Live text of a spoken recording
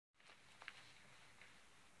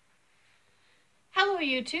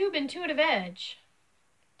YouTube, Intuitive Edge.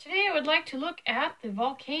 Today I would like to look at the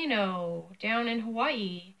volcano down in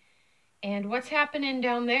Hawaii and what's happening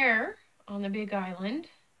down there on the Big Island.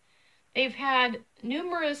 They've had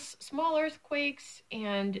numerous small earthquakes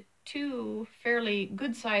and two fairly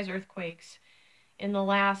good-sized earthquakes in the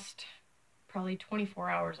last probably 24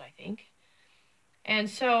 hours, I think. And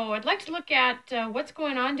so I'd like to look at what's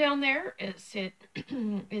going on down there. Is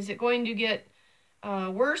it going to get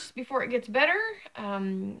worse before it gets better?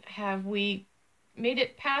 Have we made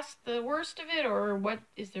it past the worst of it, or what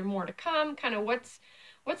is there more to come? Kind of what's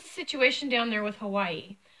the situation down there with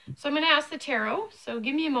Hawaii? So I'm going to ask the tarot. So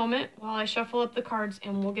give me a moment while I shuffle up the cards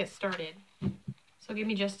and we'll get started. So give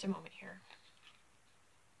me just a moment here.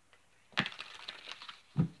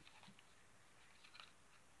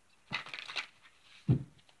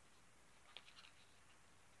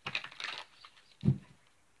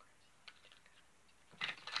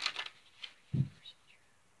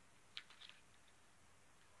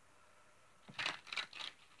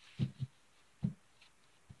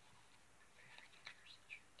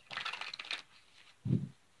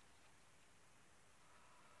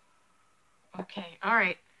 Okay, all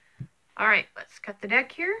right, let's cut the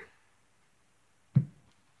deck here.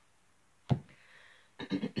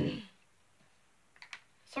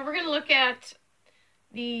 So we're going to look at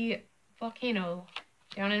the volcano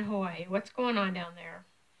down in Hawaii. What's going on down there?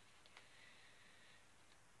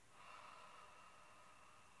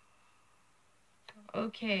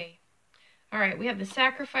 Okay, all right, we have the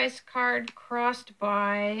Sacrifice card crossed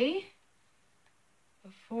by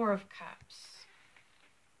the Four of Cups.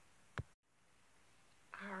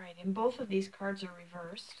 All right, and both of these cards are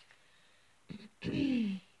reversed.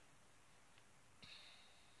 To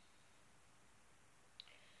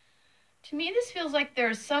me, this feels like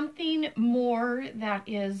there's something more that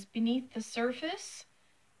is beneath the surface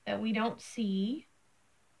that we don't see.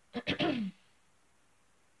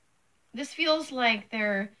 This feels like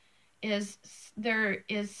there is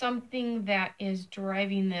something that is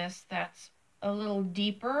driving this that's a little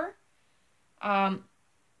deeper.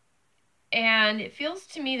 And it feels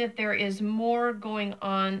to me that there is more going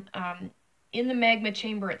on in the magma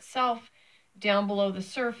chamber itself, down below the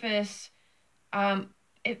surface.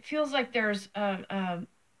 It feels like there's a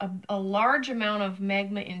large amount of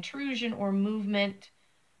magma intrusion or movement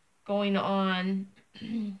going on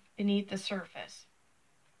beneath the surface.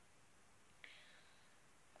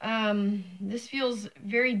 This feels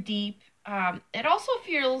very deep. It also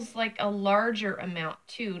feels like a larger amount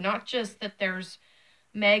too, not just that there's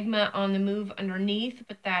magma on the move underneath,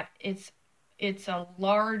 but that it's a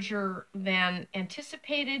larger than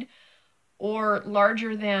anticipated, or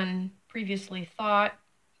larger than previously thought,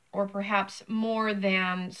 or perhaps more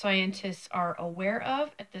than scientists are aware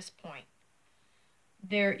of at this point.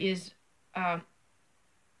 There is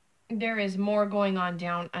more going on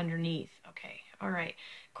down underneath. Okay, all right.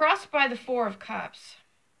 Crossed by the Four of Cups.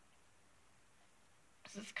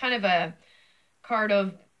 This is kind of a card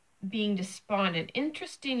of being despondent.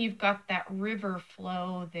 Interesting, you've got that river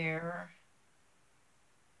flow there.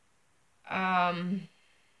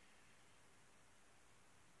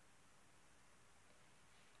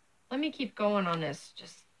 Let me keep going on this.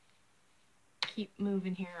 Just keep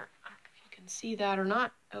moving here. If you can see that or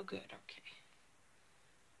not. Oh, good.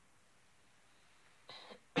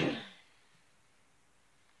 Okay.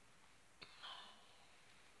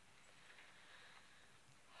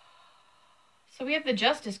 So we have the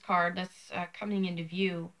Justice card that's coming into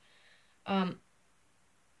view.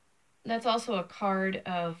 That's also a card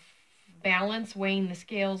of balance, weighing the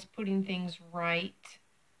scales, putting things right.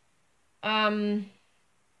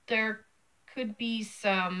 There could be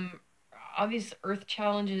some obvious earth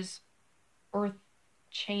challenges, earth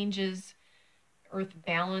changes, earth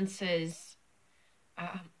balances,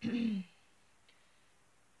 but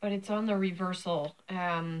it's on the reversal.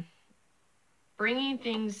 Bringing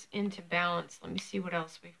things into balance. Let me see what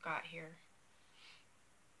else we've got here.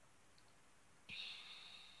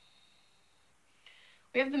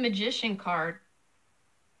 We have the Magician card.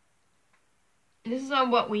 This is on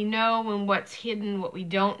what we know and what's hidden, what we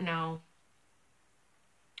don't know.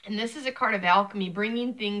 And this is a card of alchemy,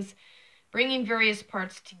 bringing various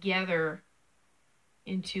parts together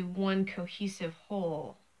into one cohesive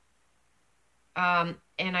whole. And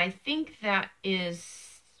I think that is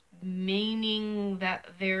meaning that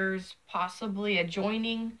there's possibly a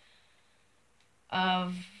joining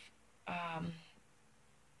of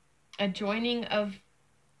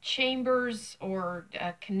chambers, or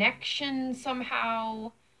a connection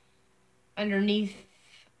somehow underneath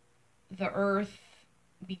the earth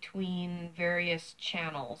between various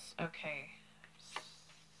channels. Okay.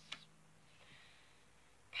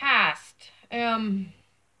 past.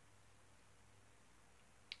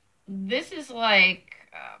 This is like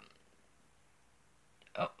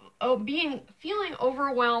feeling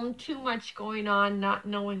overwhelmed, too much going on, not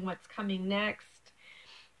knowing what's coming next,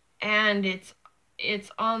 and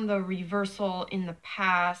it's on the reversal in the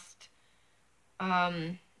past.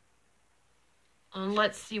 And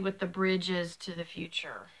let's see what the bridge is to the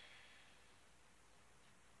future.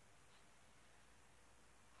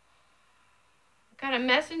 Got a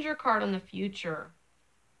messenger card on the future.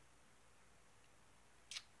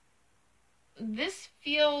 This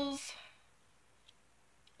feels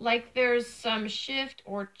like there's some shift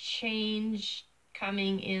or change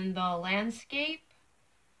coming in the landscape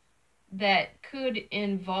that could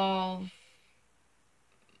involve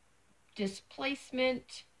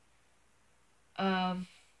displacement of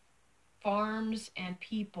farms and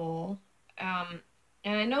people. And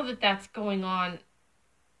I know that that's going on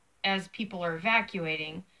as people are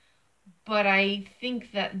evacuating, but I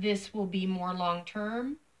think that this will be more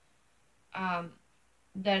long-term,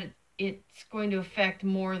 that it's going to affect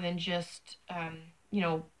more than just,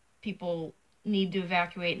 people need to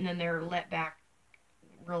evacuate and then they're let back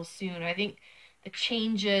real soon. I think the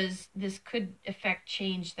changes, this could affect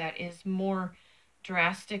change that is more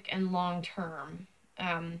drastic and long-term.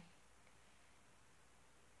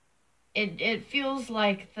 It feels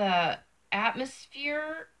like the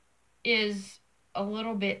atmosphere is a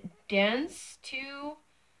little bit dense too.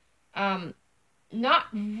 Not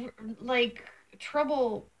like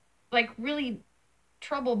trouble, like really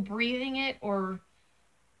trouble breathing it, or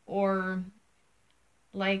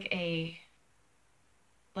like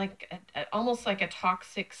almost like a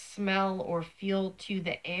toxic smell or feel to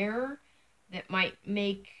the air that might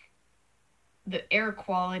make the air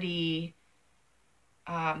quality,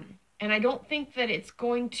 and I don't think that it's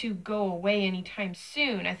going to go away anytime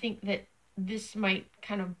soon. I think that this might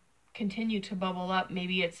kind of continue to bubble up.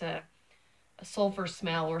 Maybe it's a sulfur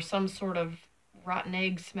smell or some sort of rotten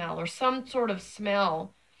egg smell or some sort of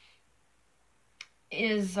smell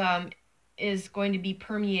is going to be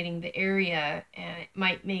permeating the area, and it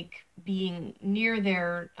might make being near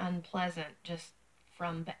there unpleasant just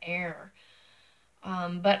from the air.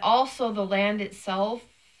 But also the land itself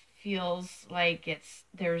feels like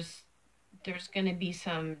there's going to be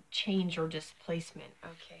some change or displacement.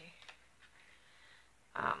 Okay.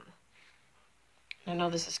 I know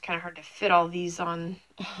this is kind of hard to fit all these on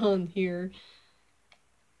here.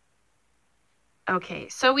 Okay,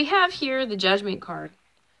 so we have here the Judgment card.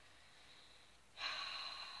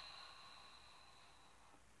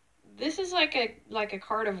 This is like a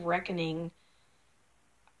card of reckoning.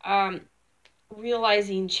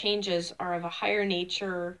 Realizing changes are of a higher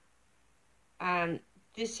nature.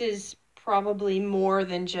 This is probably more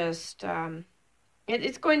than just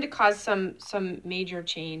it's going to cause some major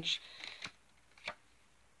change.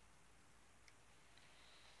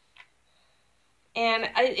 And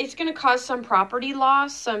it's going to cause some property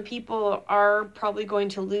loss. Some people are probably going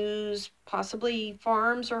to lose possibly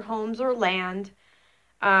farms or homes or land.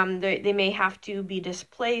 They may have to be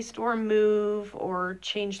displaced or move or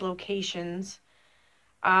change locations.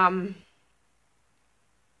 And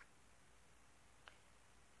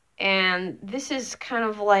this is kind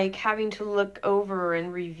of like having to look over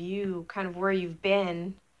and review kind of where you've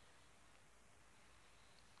been.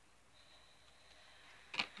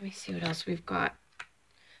 Let me see what else we've got.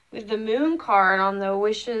 With the Moon card on the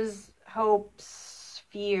wishes, hopes,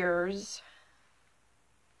 fears.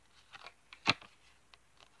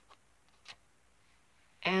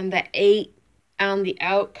 And the 8 on the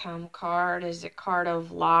outcome card is a card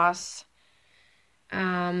of loss.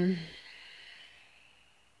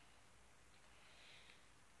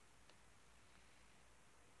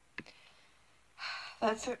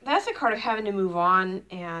 That's a card of having to move on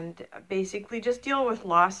and basically just deal with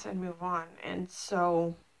loss and move on. And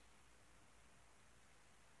so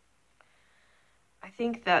I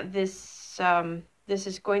think that this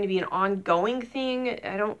is going to be an ongoing thing.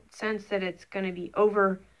 I don't sense that it's going to be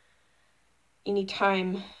over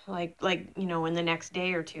anytime like in the next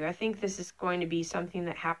day or two. I think this is going to be something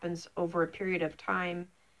that happens over a period of time.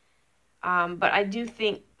 But I do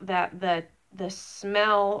think that the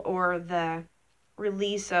smell or the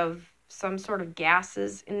release of some sort of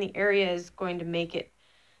gases in the area is going to make it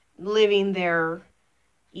living there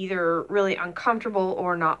either really uncomfortable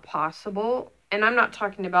or not possible. And I'm not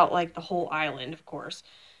talking about like the whole island, of course,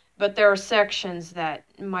 but there are sections that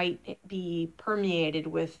might be permeated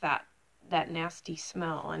with that nasty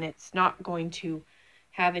smell, and it's not going to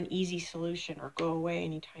have an easy solution or go away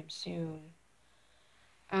anytime soon.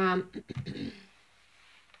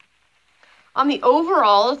 On the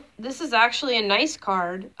overall, this is actually a nice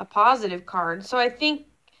card, a positive card. So I think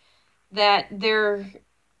that there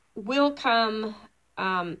will come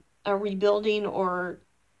a rebuilding, or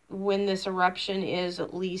when this eruption is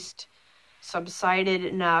at least subsided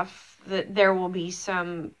enough, that there will be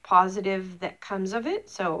some positive that comes of it.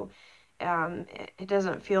 So it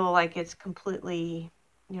doesn't feel like it's completely,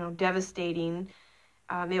 devastating.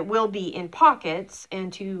 It will be in pockets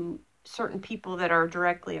and to certain people that are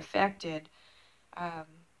directly affected.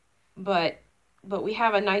 But we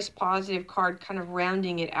have a nice positive card kind of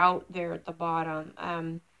rounding it out there at the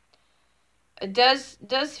bottom. It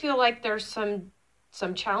does feel like there's some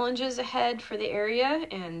challenges ahead for the area,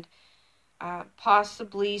 and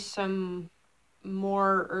possibly some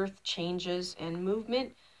more earth changes and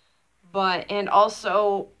movement. And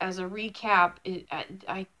also, as a recap,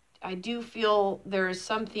 I do feel there is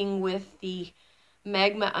something with the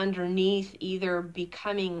magma underneath either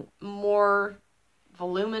becoming more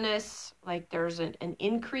voluminous, like there's an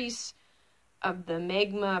increase of the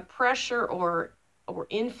magma pressure or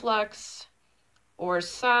influx, or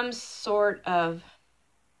some sort of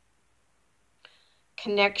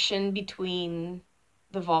connection between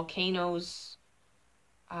the volcanoes,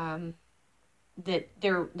 that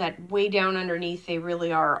way down underneath they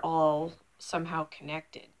really are all somehow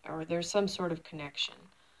connected, or there's some sort of connection.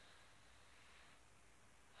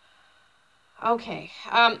 Okay,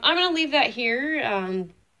 I'm going to leave that here.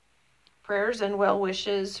 Prayers and well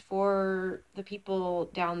wishes for the people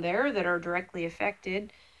down there that are directly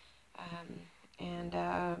affected, and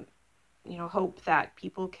hope that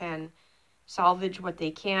people can salvage what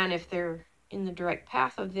they can if they're in the direct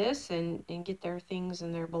path of this, and get their things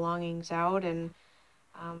and their belongings out, and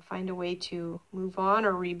find a way to move on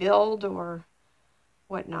or rebuild or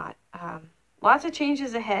whatnot. Lots of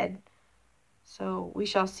changes ahead, so we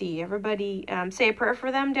shall see. Everybody say a prayer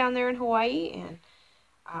for them down there in Hawaii, and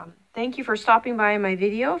thank you for stopping by my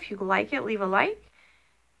video. If you like it, leave a like,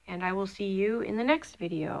 and I will see you in the next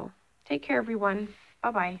video. Take care, everyone.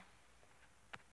 Bye-bye.